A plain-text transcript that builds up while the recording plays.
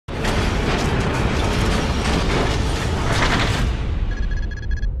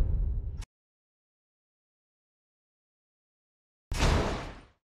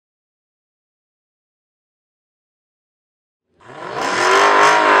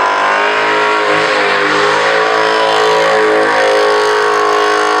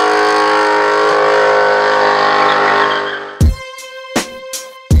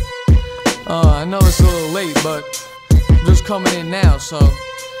so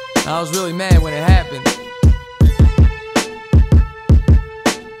I was really mad when it happened.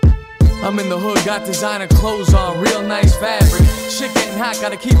 I'm in the hood, got designer clothes on, real nice fabric. Shit getting hot,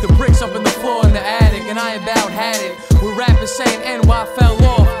 gotta keep the bricks up in the floor in the attic. And I about had it with rappers saying NY fell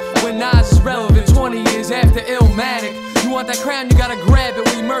off when Nas is relevant 20 years after Illmatic. You want that crown, you gotta grab it.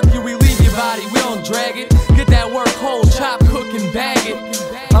 We murk you, we leave your body, we don't drag it. Get that work whole, chop, cook, and bag it.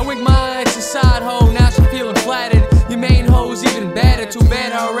 I wink my eye to side hoe, now she feeling flattered. Your main hoe's even badder, too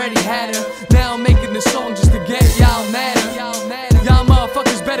bad I already had her. Now I'm making this song just to get y'all madder. Y'all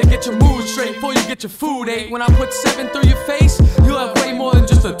motherfuckers better get your mood straight before you get your food ate. When I put 7 through your face, you'll have way more than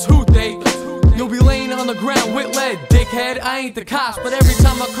just a toothache. You'll be laying on the ground with lead, dickhead. I ain't the cops, but every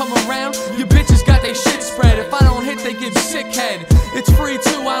time I come around, your bitches got they shit spread. If I don't hit, they give sick head. It's free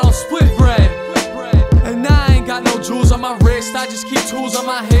too, I don't split bread. And I ain't got no jewels on my wrist, I just keep tools on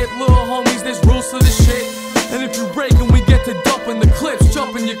my hip. Little homies, there's rules to this shit. And if you break 'em, we get to dumping the clips,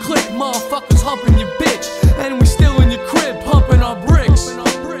 jumping your clip, motherfuckers humping your bitch. And we still in your crib, pumping our bricks.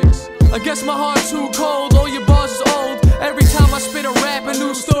 I guess my heart's too cold, all your bars is old. Every time I spit a rap, a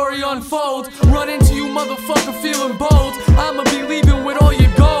new story unfolds. Run into you, motherfucker, feeling bold. I'ma be leaving with all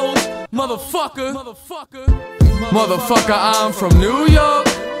your gold, motherfucker. Motherfucker, I'm from New York.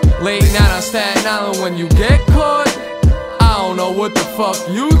 Late night on Staten Island when you get caught. I don't know what the fuck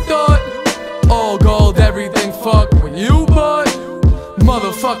you thought. All gold, everything fuck with you, but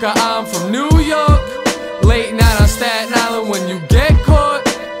motherfucker, I'm from New York. Late night on Staten Island when you get caught.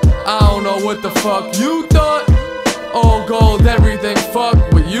 I don't know what the fuck you thought. All gold, everything fuck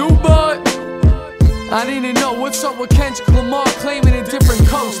with you, but I didn't know what's up with Kendrick Lamar claiming a different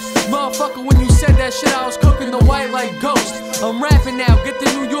coast. Motherfucker, when you said that shit, I was cooking the white like Ghost. I'm rapping now, get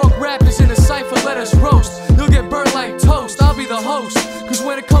the New York rappers in a cypher, let us roast. You'll get burnt like toast, I'll be the host. Cause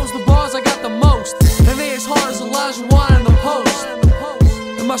when it comes to bars, I got the most. And they as hard as Elijah Wan in the post.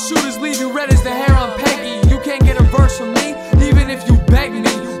 And my shooters leave you red as the hair on Peggy. You can't get a verse from me, even if you beg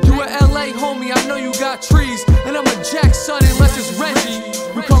me. You a LA homie, I know you got trees. And I'm a Jack son unless it's Reggie.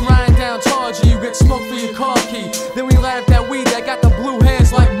 We come riding down Targy, you get smoke for your car key. Then we light up that weed that got the blue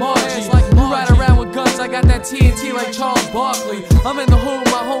hands like Margie. You ride around with guns, I got that TNT like Charles Barkley. I'm in the hood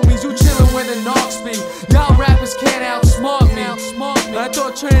with my homies, you chillin' where the knocks be. Y'all rappers can't outsmart me. And I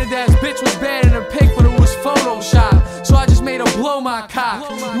thought Trinidad's bitch was bad in a pic, but it was Photoshop. So I just made her blow my cock.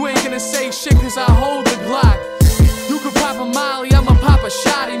 You ain't gonna say shit cause I hold the Glock. You could pop a molly, I'ma pop a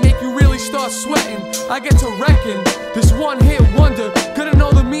shotty, make you really start sweating. I get to reckon, this one hit wonder, gonna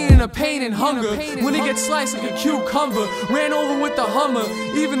know the meaning of pain and hunger. When it gets sliced like a cucumber, ran over with the Hummer.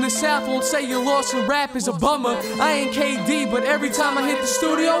 Even the South won't say your loss in rap is a bummer. I ain't KD, but every time I hit the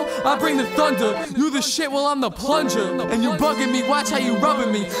studio, I bring the thunder. You the shit while I'm the plunger. And you bugging me, watch how you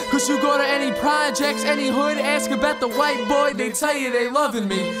rubbing me. Cause you go to any projects, any hood, ask about the white boy, they tell you they loving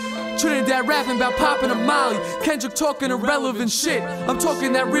me. Trinidad rapping about popping a molly, Kendrick talking irrelevant shit. I'm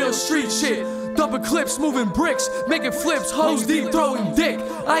talking that real street shit. Dumping clips, moving bricks, making flips, hoes deep throwing dick.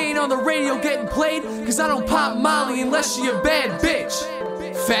 I ain't on the radio getting played, cause I don't pop molly unless she a bad bitch.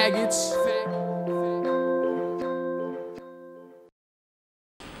 Faggots.